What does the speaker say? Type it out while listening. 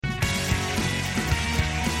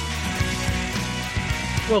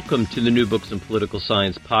Welcome to the New Books in Political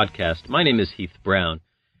Science podcast. My name is Heath Brown.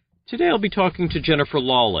 Today I'll be talking to Jennifer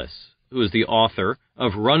Lawless, who is the author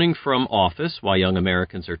of Running from Office, Why Young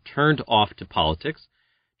Americans Are Turned Off to Politics.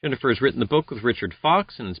 Jennifer has written the book with Richard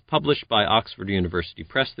Fox and is published by Oxford University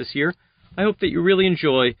Press this year. I hope that you really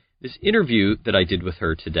enjoy this interview that I did with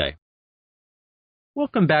her today.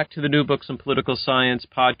 Welcome back to the New Books in Political Science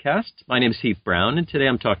podcast. My name is Heath Brown, and today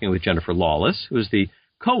I'm talking with Jennifer Lawless, who is the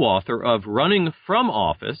co-author of Running from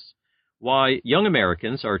Office, Why Young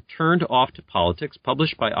Americans Are Turned Off to Politics,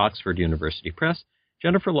 published by Oxford University Press.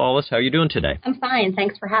 Jennifer Lawless, how are you doing today? I'm fine.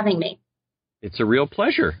 Thanks for having me. It's a real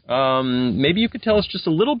pleasure. Maybe you could tell us just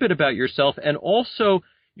a little bit about yourself and also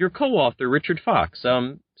your co-author, Richard Fox.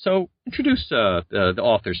 So introduce the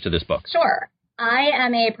authors to this book. Sure. I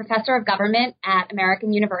am a professor of government at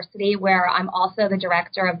American University, where I'm also the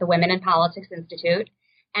director of the Women in Politics Institute.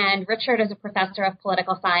 And Richard is a professor of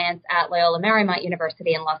political science at Loyola Marymount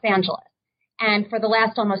University in Los Angeles. And for the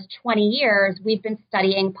last almost 20 years, we've been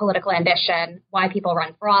studying political ambition, why people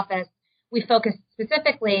run for office. We focus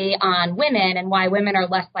specifically on women and why women are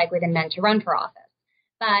less likely than men to run for office.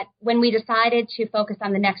 But when we decided to focus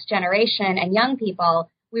on the next generation and young people,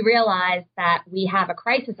 we realized that we have a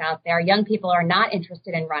crisis out there. Young people are not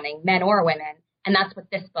interested in running, men or women, and that's what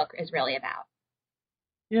this book is really about.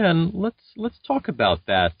 Yeah, and let's talk about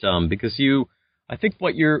that because I think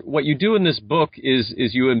what you do in this book is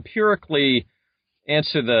you empirically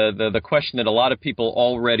answer the question that a lot of people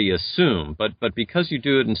already assume, but because you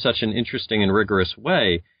do it in such an interesting and rigorous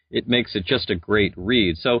way, it makes it just a great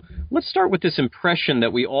read. So let's start with this impression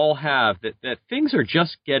that we all have that things are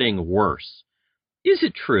just getting worse. Is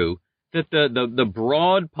it true that the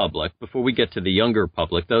broad public, before we get to the younger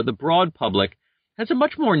public, the broad public has a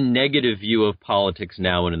much more negative view of politics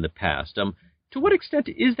now and in the past? To what extent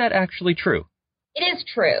is that actually true? It is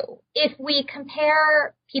true. If we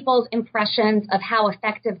compare people's impressions of how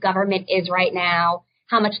effective government is right now,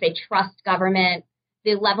 how much they trust government,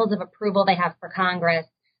 the levels of approval they have for Congress,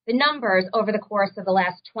 the numbers over the course of the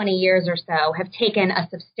last 20 years or so have taken a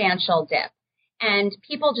substantial dip. And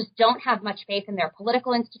people just don't have much faith in their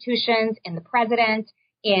political institutions, in the president,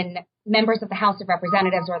 in members of the House of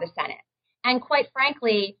Representatives or the Senate. And quite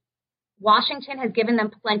frankly, Washington has given them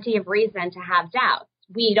plenty of reason to have doubts.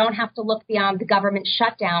 We don't have to look beyond the government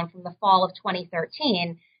shutdown from the fall of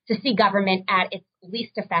 2013 to see government at its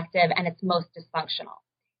least effective and its most dysfunctional.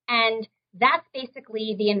 And that's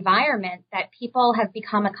basically the environment that people have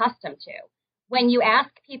become accustomed to. When you ask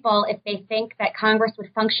people if they think that Congress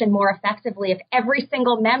would function more effectively if every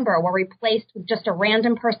single member were replaced with just a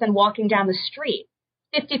random person walking down the street,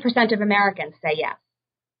 50% of Americans say yes.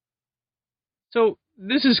 So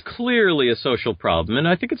this is clearly a social problem, and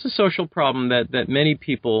I think it's a social problem that many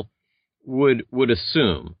people would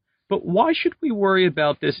assume. But why should we worry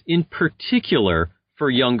about this in particular for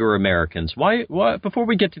younger Americans? Why before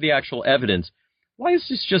we get to the actual evidence, why is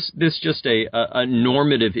this just a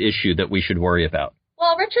normative issue that we should worry about?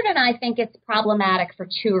 Well, Richard and I think it's problematic for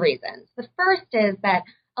two reasons. The first is that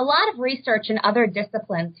a lot of research in other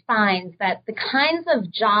disciplines finds that the kinds of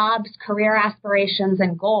jobs, career aspirations,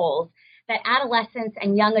 and goals that adolescents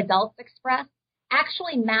and young adults express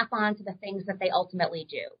actually map onto the things that they ultimately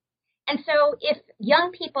do. And so if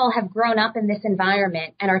young people have grown up in this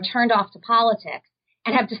environment and are turned off to politics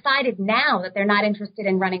and have decided now that they're not interested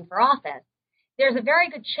in running for office, there's a very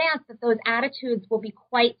good chance that those attitudes will be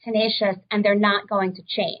quite tenacious and they're not going to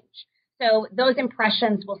change. So those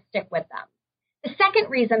impressions will stick with them. The second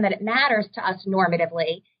reason that it matters to us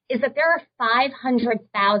normatively is that there are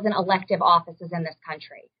 500,000 elective offices in this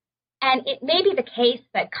country. And it may be the case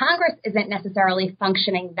that Congress isn't necessarily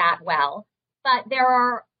functioning that well, but there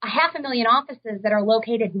are 500,000 offices that are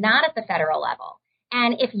located not at the federal level.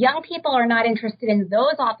 And if young people are not interested in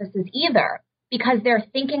those offices either, because they're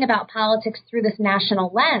thinking about politics through this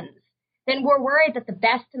national lens, then we're worried that the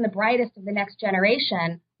best and the brightest of the next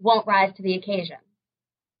generation won't rise to the occasion.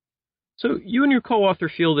 So you and your co-author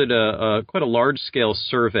fielded quite a large-scale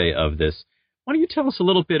survey of this. Why don't you tell us a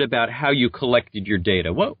little bit about how you collected your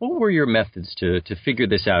data? What were your methods to figure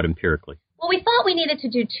this out empirically? Well, we thought we needed to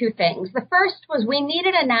do two things. The first was we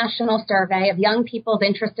needed a national survey of young people's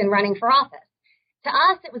interest in running for office. To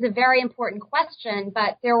us, it was a very important question,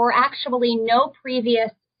 but there were actually no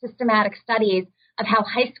previous systematic studies of how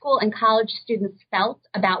high school and college students felt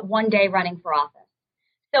about one day running for office.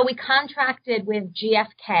 So we contracted with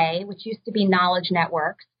GfK, which used to be Knowledge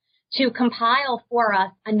Networks, to compile for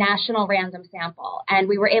us a national random sample. And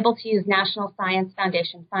we were able to use National Science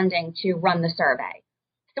Foundation funding to run the survey.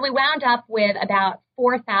 So we wound up with about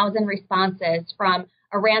 4,000 responses from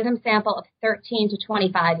a random sample of 13 to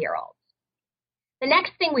 25-year-olds. The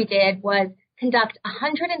next thing we did was conduct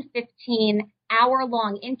 115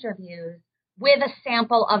 hour-long interviews with a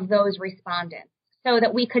sample of those respondents so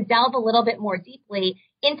that we could delve a little bit more deeply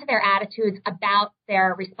into their attitudes about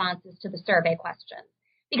their responses to the survey questions.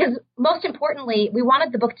 Because most importantly, we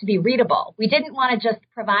wanted the book to be readable. We didn't want to just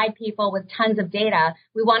provide people with tons of data.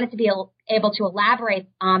 We wanted to be able to elaborate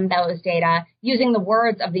on those data using the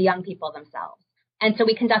words of the young people themselves. And so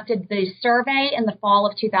we conducted the survey in the fall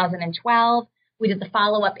of 2012. We did the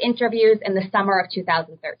follow-up interviews in the summer of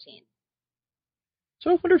 2013.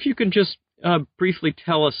 So I wonder if you can just briefly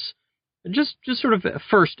tell us, just sort of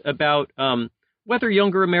first about whether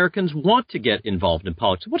younger Americans want to get involved in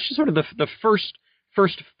politics. What's sort of the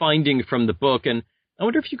first finding from the book? And I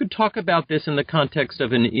wonder if you could talk about this in the context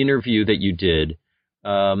of an interview that you did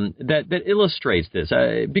that illustrates this.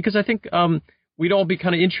 Because I think we'd all be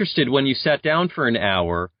kind of interested when you sat down for an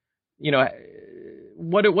hour, you know,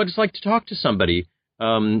 what it's like to talk to somebody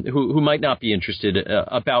who might not be interested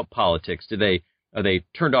about politics. Are they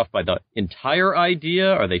turned off by the entire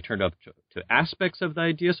idea? Are they turned off to aspects of the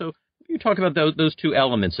idea? So you talk about those two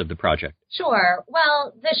elements of the project. Sure.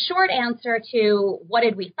 Well, the short answer to what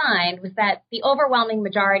did we find was that the overwhelming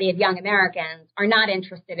majority of young Americans are not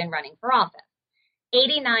interested in running for office.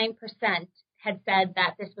 89% had said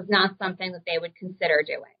that this was not something that they would consider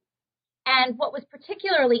doing. And what was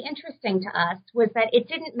particularly interesting to us was that it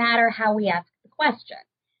didn't matter how we asked the question.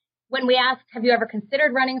 When we asked, have you ever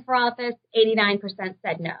considered running for office? 89%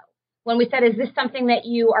 said no. When we said, is this something that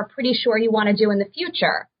you are pretty sure you want to do in the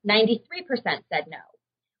future? 93% said no.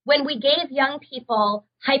 When we gave young people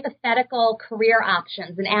hypothetical career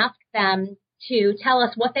options and asked them to tell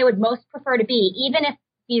us what they would most prefer to be, even if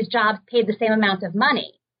these jobs paid the same amount of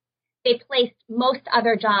money, they placed most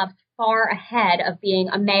other jobs far ahead of being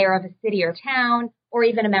a mayor of a city or town or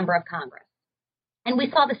even a member of Congress. And we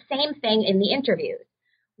saw the same thing in the interviews.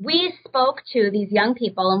 We spoke to these young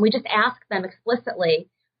people and we just asked them explicitly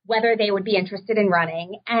whether they would be interested in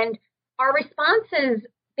running. And our responses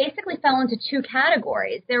basically fell into two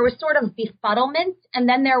categories. There was sort of befuddlement and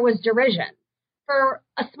then there was derision. For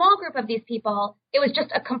a small group of these people, it was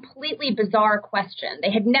just a completely bizarre question.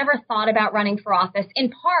 They had never thought about running for office, in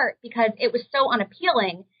part because it was so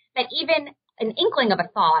unappealing that even an inkling of a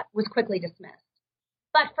thought was quickly dismissed.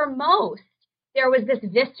 But for most, there was this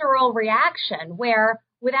visceral reaction where,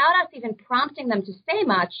 without us even prompting them to say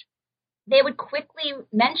much, they would quickly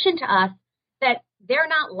mention to us that they're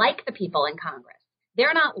not like the people in Congress.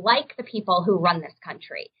 They're not like the people who run this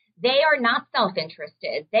country. They are not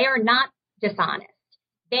self-interested. They are not dishonest.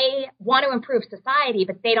 They want to improve society,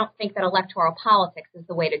 but they don't think that electoral politics is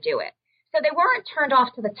the way to do it. So they weren't turned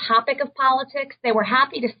off to the topic of politics. They were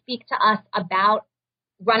happy to speak to us about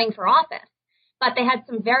running for office, but they had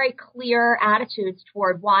some very clear attitudes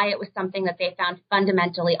toward why it was something that they found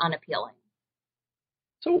fundamentally unappealing.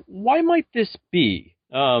 So why might this be?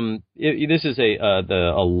 This is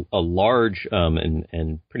a large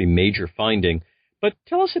and pretty major finding, but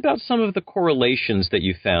tell us about some of the correlations that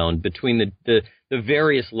you found between the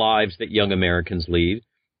various lives that young Americans lead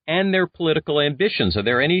and their political ambitions. Are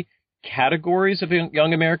there any categories of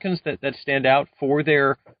young Americans that stand out for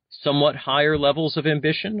their somewhat higher levels of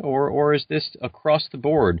ambition, or is this across the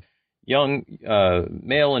board, young,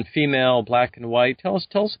 male and female, black and white? Tell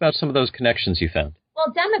us about some of those connections you found.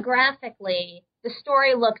 Well, demographically, the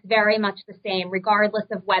story looks very much the same, regardless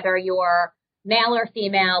of whether you're male or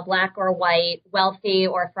female, black or white, wealthy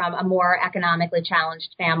or from a more economically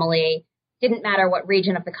challenged family. Didn't matter what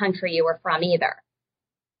region of the country you were from either.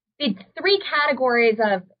 The three categories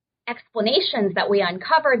of explanations that we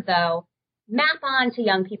uncovered, though, map on to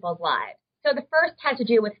young people's lives. So the first had to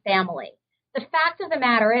do with family. The fact of the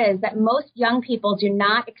matter is that most young people do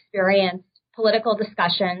not experience political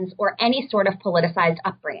discussions or any sort of politicized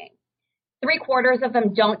upbringing. 3/4 of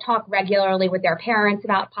them don't talk regularly with their parents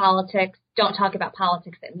about politics, don't talk about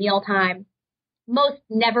politics at mealtime. Most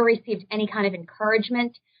never received any kind of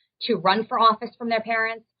encouragement to run for office from their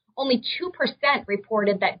parents. Only 2%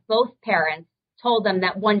 reported that both parents told them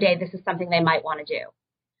that one day this is something they might want to do.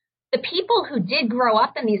 The people who did grow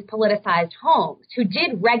up in these politicized homes, who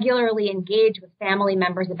did regularly engage with family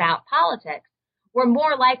members about politics, were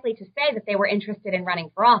more likely to say that they were interested in running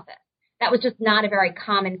for office. That was just not a very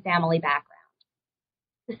common family background.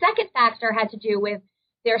 The second factor had to do with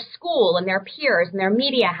their school and their peers and their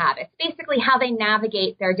media habits, basically how they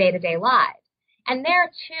navigate their day-to-day lives. And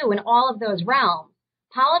there, too, in all of those realms,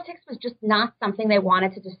 politics was just not something they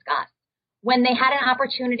wanted to discuss. When they had an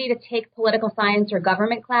opportunity to take political science or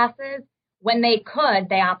government classes, when they could,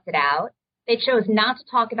 they opted out. They chose not to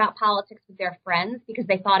talk about politics with their friends because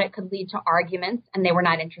they thought it could lead to arguments, and they were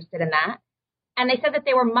not interested in that. And they said that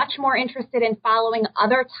they were much more interested in following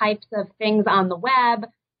other types of things on the web,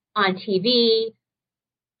 on TV,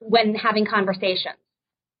 when having conversations.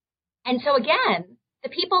 And so again, the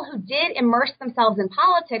people who did immerse themselves in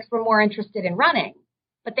politics were more interested in running,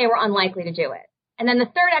 but they were unlikely to do it. And then the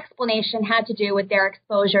third explanation had to do with their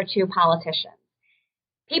exposure to politicians.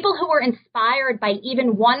 People who were inspired by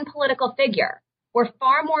even one political figure were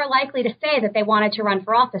far more likely to say that they wanted to run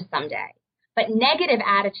for office someday. But negative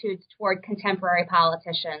attitudes toward contemporary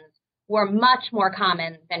politicians were much more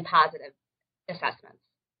common than positive assessments.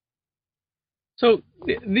 So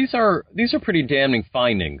these are pretty damning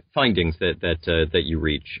findings that you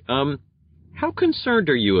reach. How concerned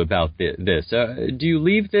are you about this? Do you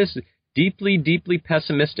leave this deeply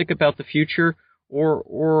pessimistic about the future,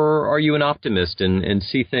 or are you an optimist and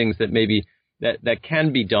see things that maybe that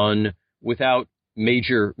can be done without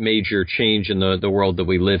major change in the world that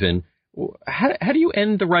we live in? How do you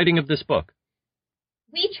end the writing of this book?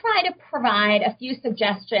 We try to provide a few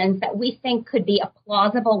suggestions that we think could be a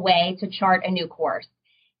plausible way to chart a new course.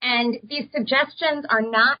 And these suggestions are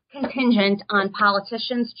not contingent on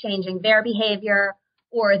politicians changing their behavior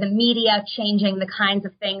or the media changing the kinds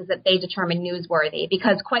of things that they determine newsworthy,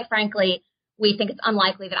 because quite frankly, we think it's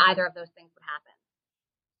unlikely that either of those things would happen.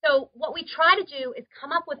 So what we try to do is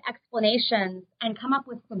come up with explanations and come up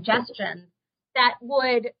with suggestions that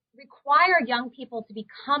would require young people to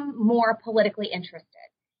become more politically interested.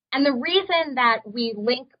 And the reason that we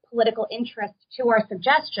link political interest to our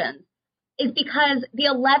suggestions is because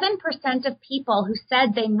the 11% of people who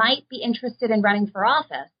said they might be interested in running for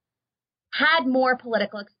office had more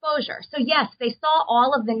political exposure. So yes, they saw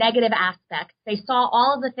all of the negative aspects. They saw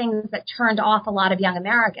all of the things that turned off a lot of young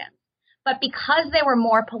Americans. But because they were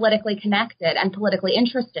more politically connected and politically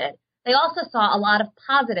interested, they also saw a lot of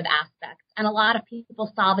positive aspects and a lot of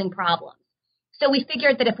people solving problems. So we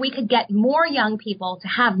figured that if we could get more young people to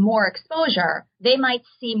have more exposure, they might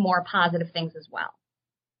see more positive things as well.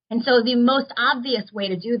 And so the most obvious way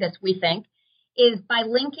to do this, we think, is by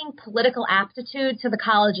linking political aptitude to the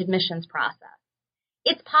college admissions process.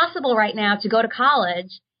 It's possible right now to go to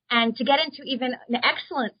college and to get into even an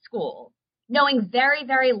excellent school, knowing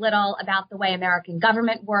very little about the way American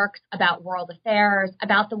government works, about world affairs,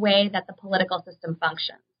 about the way that the political system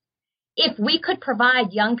functions. If we could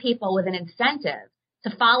provide young people with an incentive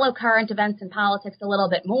to follow current events in politics a little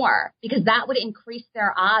bit more, because that would increase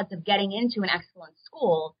their odds of getting into an excellent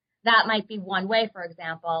school, that might be one way, for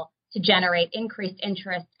example, to generate increased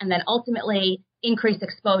interest and then ultimately increase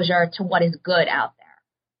exposure to what is good out there.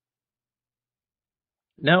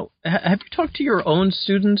 Now, have you talked to your own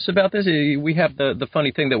students about this? We have the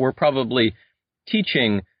funny thing that we're probably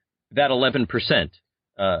teaching that 11%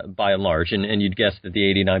 by and large, and you'd guess that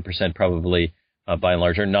the 89% probably by and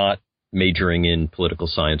large are not majoring in political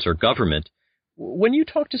science or government. When you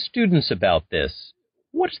talk to students about this,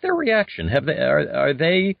 what's their reaction? Are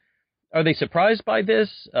they surprised by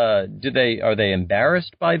this? Are they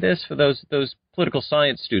embarrassed by this? For those political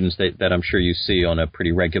science students that I'm sure you see on a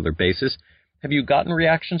pretty regular basis, have you gotten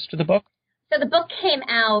reactions to the book? So the book came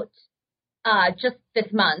out just this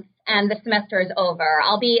month, and the semester is over.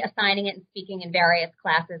 I'll be assigning it and speaking in various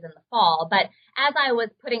classes in the fall. But as I was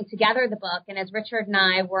putting together the book, and as Richard and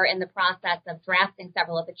I were in the process of drafting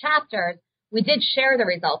several of the chapters, we did share the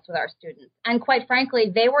results with our students. And quite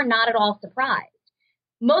frankly, they were not at all surprised.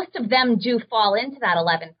 Most of them do fall into that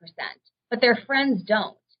 11%, but their friends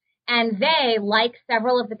don't. And they, like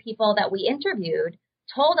several of the people that we interviewed,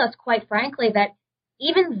 told us quite frankly that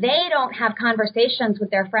even they don't have conversations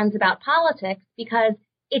with their friends about politics because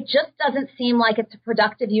it just doesn't seem like it's a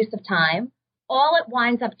productive use of time. All it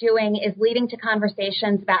winds up doing is leading to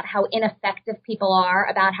conversations about how ineffective people are,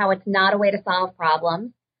 about how it's not a way to solve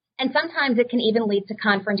problems. And sometimes it can even lead to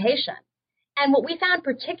confrontation. And what we found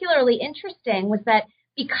particularly interesting was that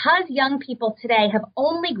because young people today have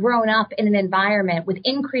only grown up in an environment with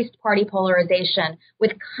increased party polarization,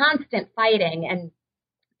 with constant fighting and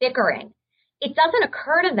bickering, it doesn't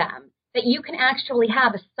occur to them that you can actually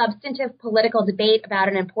have a substantive political debate about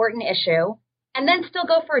an important issue and then still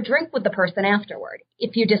go for a drink with the person afterward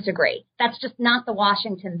if you disagree. That's just not the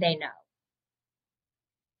Washington they know.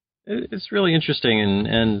 It's really interesting,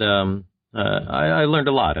 and I learned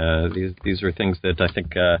a lot. These are things that I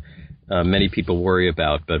think many people worry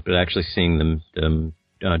about, but actually seeing them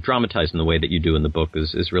dramatized in the way that you do in the book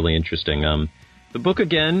is really interesting. The book,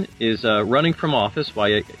 again, is Running from Office,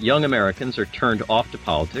 Why Young Americans Are Turned Off to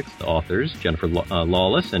Politics. The authors, Jennifer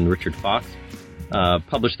Lawless and Richard Fox,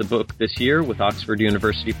 published the book this year with Oxford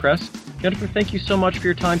University Press. Jennifer, thank you so much for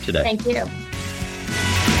your time today. Thank you.